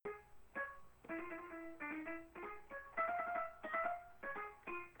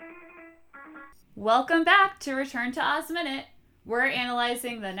Welcome back to Return to Oz Minute. We're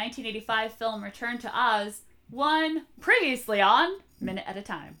analyzing the 1985 film Return to Oz, one previously on minute at a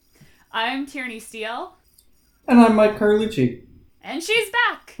time. I'm Tierney Steele. And I'm Mike Carlucci. And she's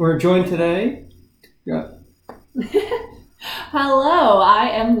back! We're joined today. Hello, I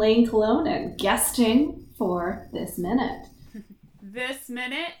am Lane Colonen, guesting for this minute. This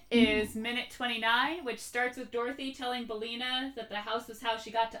minute is minute 29, which starts with Dorothy telling Billina that the house was how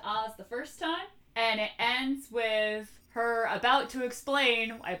she got to Oz the first time. And it ends with her about to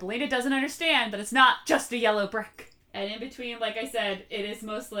explain why Billina doesn't understand that it's not just a yellow brick. And in between, like I said, it is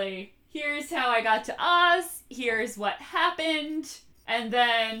mostly, here's how I got to Oz, here's what happened, and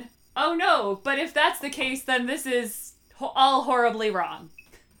then, oh no, but if that's the case, then this is all horribly wrong.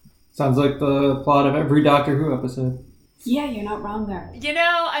 Sounds like the plot of every Doctor Who episode. Yeah, you're not wrong there. You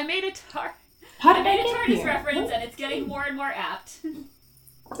know, I made a TARDIS reference, and it's getting more and more apt.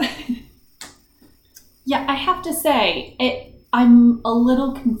 Yeah, I have to say, I'm a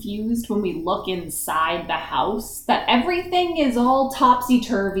little confused when we look inside the house, that everything is all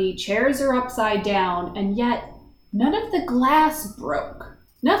topsy-turvy, chairs are upside down, and yet none of the glass broke.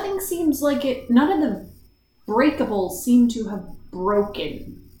 Nothing seems like it, none of the breakables seem to have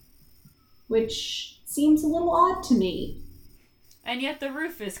broken, which seems a little odd to me. And yet the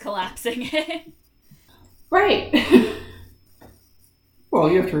roof is collapsing. Right. Well,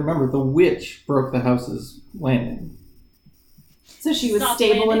 you have to remember, the witch broke the house's landing. So she was Soft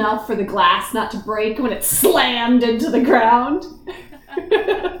stable landing. enough for the glass not to break when it slammed into the ground. Wait,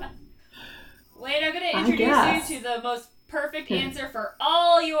 I'm going to I introduce guess. you to the most perfect answer for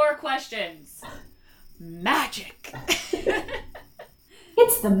all your questions. Magic.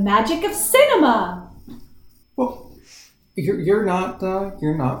 It's the magic of cinema. Well, you're not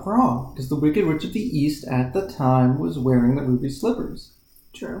wrong, because the Wicked Witch of the East at the time was wearing the ruby slippers.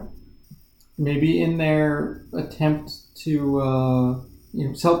 True. Maybe in their attempt to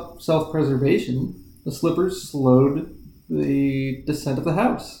self-preservation, the slippers slowed the descent of the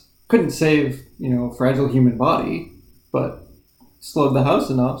house. Couldn't save a fragile human body, but slowed the house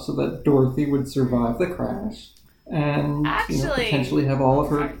enough so that Dorothy would survive the crash and Actually, potentially have all of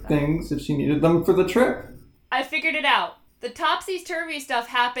her things if she needed them for the trip. I figured it out. The topsy-turvy stuff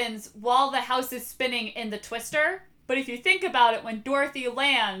happens while the house is spinning in the twister. But if you think about it, when Dorothy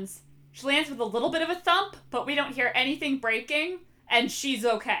lands, she lands with a little bit of a thump, but we don't hear anything breaking, and she's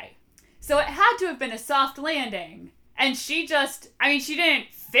okay. So it had to have been a soft landing. And she didn't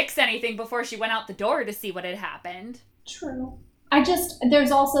fix anything before she went out the door to see what had happened. True.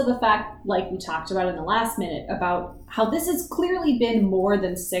 There's also the fact, like we talked about in the last minute, about how this has clearly been more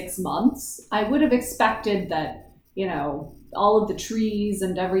than 6 months. I would have expected that, all of the trees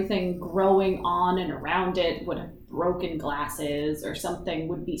and everything growing on and around it would have broken glasses or something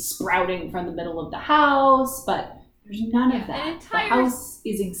would be sprouting from the middle of the house, but there's none of that. The house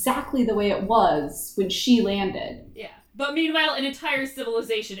is exactly the way it was when she landed. Yeah. But meanwhile, an entire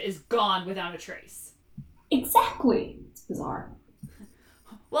civilization is gone without a trace. Exactly. It's bizarre.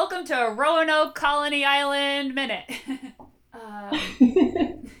 Welcome to Roanoke Colony Island Minute.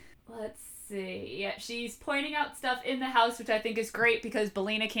 Let's see. Yeah, she's pointing out stuff in the house, which I think is great because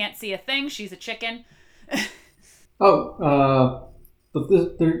Billina can't see a thing. She's a chicken. So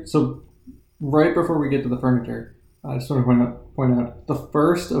right before we get to the furniture, I just want to point out the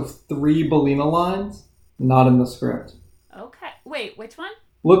first of 3 Billina lines, not in the script. Okay. Wait, which one?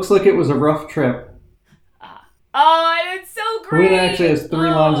 Looks like it was a rough trip. Oh, and it's so great! Billina actually has 3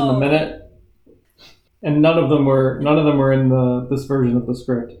 lines in the minute, and none of them were in this version of the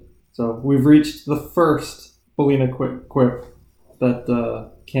script. So we've reached the first Billina quip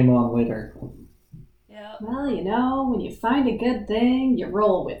that came on later. Yeah. Well, when you find a good thing, you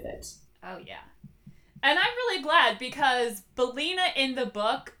roll with it. Oh, yeah. And I'm really glad because Billina in the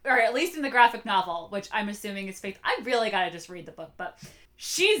book, or at least in the graphic novel, which I'm assuming is fake. I really gotta just read the book, but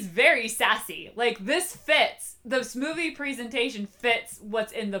she's very sassy. Like, this movie presentation fits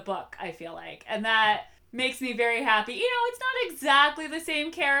what's in the book, I feel like. And that makes me very happy. It's not exactly the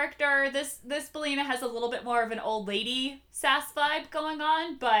same character. This Billina has a little bit more of an old lady sass vibe going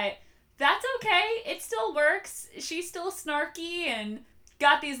on, but that's okay. It still works. She's still snarky and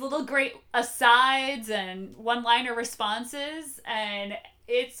got these little great asides and one-liner responses, and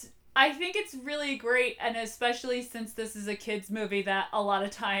I think it's really great, and especially since this is a kid's movie that a lot of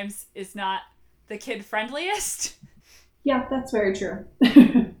times is not the kid-friendliest. Yeah, that's very true.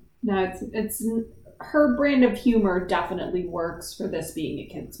 No, it's her brand of humor definitely works for this being a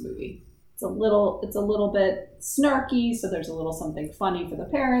kid's movie. It's a little bit snarky, so there's a little something funny for the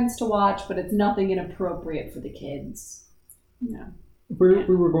parents to watch, but it's nothing inappropriate for the kids. If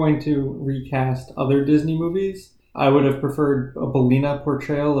we were going to recast other Disney movies, I would have preferred a Bellina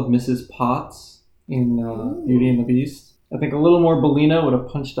portrayal of Mrs. Potts in Beauty and the Beast. I think a little more Bellina would have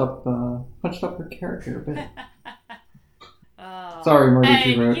punched up her character a bit. Oh. Sorry, Murder,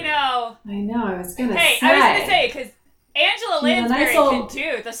 She And, Wrote. you know, I know, I was gonna hey, say. I was going to say, because Angela She's a Lansbury nice can old-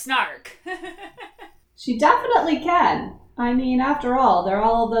 do the snark. She definitely can. I mean, after all, there are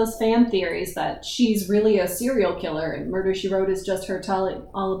all of those fan theories that she's really a serial killer and Murder, She Wrote is just her telling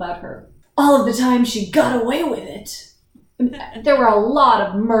all about her. All of the time she got away with it. There were a lot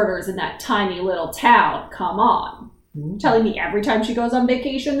of murders in that tiny little town. Come on. Mhm. Telling me every time she goes on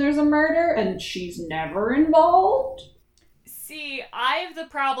vacation there's a murder and she's never involved? See, I have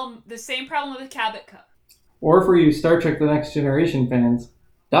the same problem with Cabot Cove. Or for you Star Trek The Next Generation fans,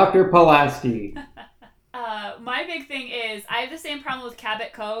 Dr. Pulaski. My big thing is I have the same problem with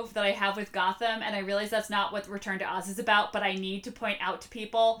Cabot Cove that I have with Gotham, and I realize that's not what Return to Oz is about, but I need to point out to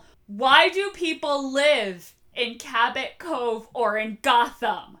people, why do people live in Cabot Cove or in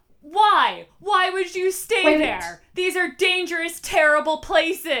Gotham? Why? Why would you stay Wait. there? These are dangerous, terrible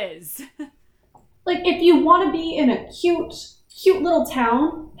places. Like, if you want to be in a cute little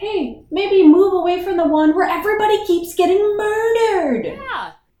town, hey, maybe move away from the one where everybody keeps getting murdered.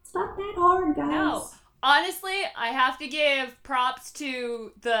 Yeah. It's not that hard, guys. No. Honestly, I have to give props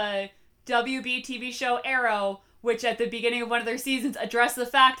to the WB TV show Arrow, which at the beginning of one of their seasons addressed the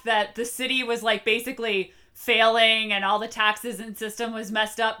fact that the city was like basically failing and all the taxes and system was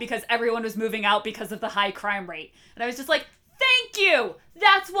messed up because everyone was moving out because of the high crime rate. And I was just like, thank you!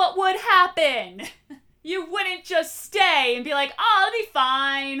 That's what would happen! You wouldn't just stay and be like, oh, it'll be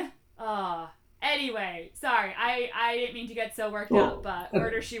fine. Anyway, sorry, I didn't mean to get so worked up, but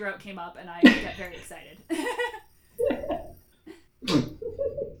Murder, She Wrote came up and I get very excited.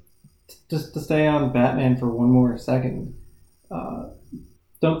 Just to stay on Batman for one more second,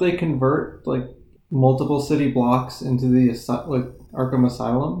 don't they convert like multiple city blocks into the Arkham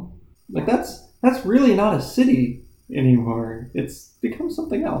Asylum? Like that's really not a city anymore. It's become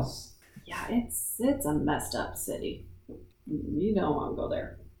something else. Yeah, it's a messed up city. You don't want to go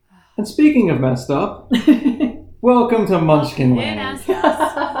there. And speaking of messed up, welcome to Munchkin In Land.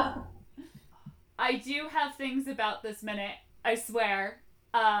 Ascot. I do have things about this minute, I swear.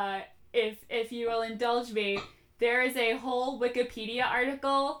 If you will indulge me, there is a whole Wikipedia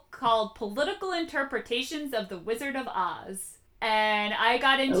article called Political Interpretations of the Wizard of Oz. And I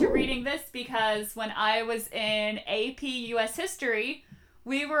got into reading this because when I was in AP US History,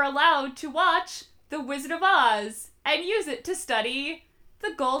 we were allowed to watch The Wizard of Oz and use it to study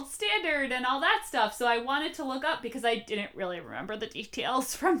the gold standard and all that stuff. So I wanted to look up because I didn't really remember the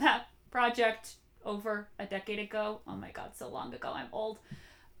details from that project over a decade ago. Oh my god, so long ago. I'm old.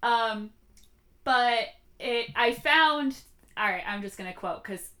 But I found, alright, I'm just gonna quote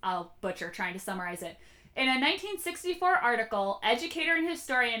because I'll butcher trying to summarize it. In a 1964 article, educator and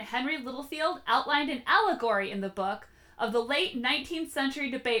historian Henry Littlefield outlined an allegory in the book of the late 19th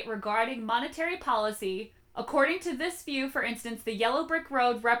century debate regarding monetary policy. According to this view, for instance, the yellow brick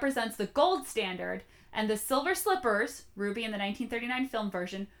road represents the gold standard, and the silver slippers, Ruby in the 1939 film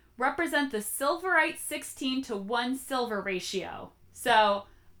version, represent the silverite 16:1 silver ratio. So,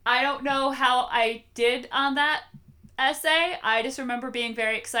 I don't know how I did on that essay. I just remember being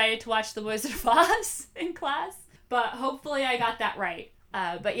very excited to watch The Wizard of Oz in class, but hopefully I got that right.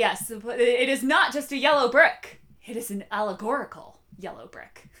 But yes, it is not just a yellow brick. It is an allegorical yellow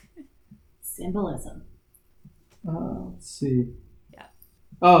brick. Symbolism. Let's see. Yeah.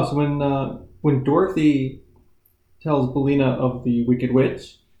 Oh, so when Dorothy tells Bellina of the Wicked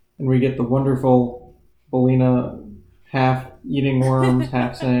Witch, and we get the wonderful Bellina half eating worms,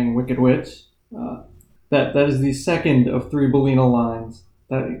 half saying Wicked Witch, that is the second of 3 Bellina lines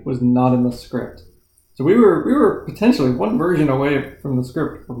that was not in the script. So we were potentially one version away from the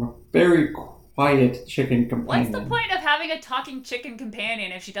script from a very quiet chicken companion. What's the point of having a talking chicken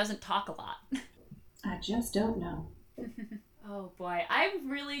companion if she doesn't talk a lot? I just don't know. Oh boy, I'm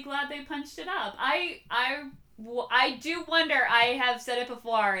really glad they punched it up. I do wonder, I have said it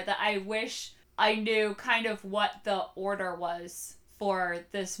before, that I wish I knew kind of what the order was for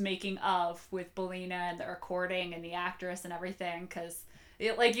this making of with Bellina and the recording and the actress and everything, because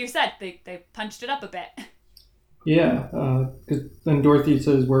like you said, they punched it up a bit. Yeah, because then Dorothy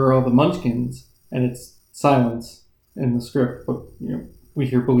says, "Where are all the Munchkins?" And it's silence in the script, but we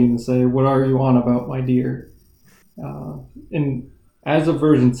hear Bellina say, "What are you on about, my dear?" And as of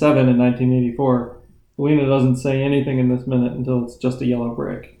version 7 in 1984, Bellina doesn't say anything in this minute until it's just a yellow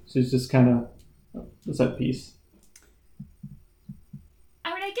brick. She's just kind of a set piece.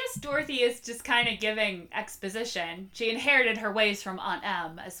 I mean, I guess Dorothy is just kind of giving exposition. She inherited her ways from Aunt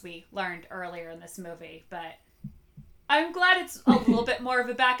Em, as we learned earlier in this movie, but I'm glad it's a little bit more of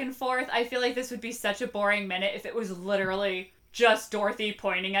a back and forth. I feel like this would be such a boring minute if it was literally just Dorothy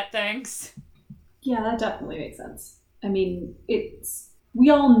pointing at things. Yeah, that definitely makes sense. I mean, we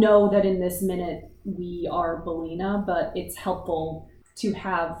all know that in this minute we are Belina, but it's helpful to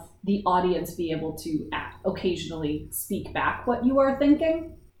have the audience be able to occasionally speak back what you are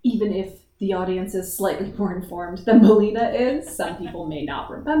thinking, even if the audience is slightly more informed than Belina is. Some people may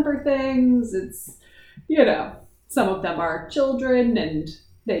not remember things. It's, some of them are children and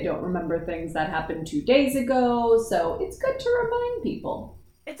they don't remember things that happened 2 days ago, so it's good to remind people.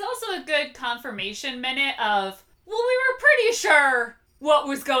 It's also a good confirmation minute of, well, we were pretty sure what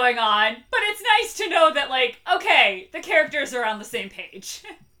was going on, but it's nice to know that, okay, the characters are on the same page.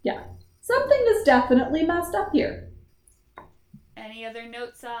 Yeah. Something is definitely messed up here. Any other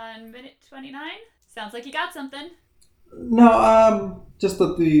notes on minute 29? Sounds like you got something. No, just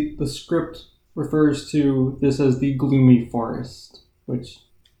that the script refers to this as the gloomy forest, which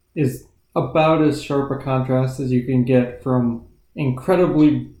is about as sharp a contrast as you can get from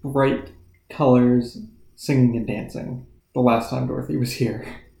incredibly bright colors singing and dancing the last time Dorothy was here.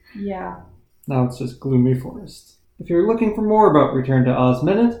 Yeah. Now it's just gloomy forest. If you're looking for more about Return to Oz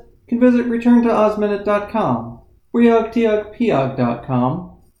Minute, you can visit returntoozminute.com,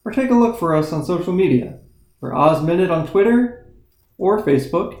 weogtiogpiog.com, or take a look for us on social media. We're Oz Minute on Twitter or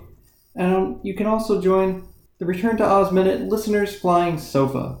Facebook, and you can also join the Return to Oz Minute Listeners Flying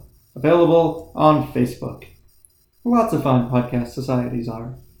Sofa, available on Facebook. Lots of fun podcast societies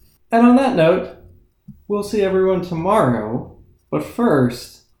are. And on that note, we'll see everyone tomorrow, but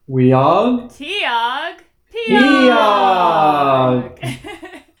first, Weog Tiog Piog!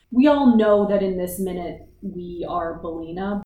 We all know that in this minute we are Belina,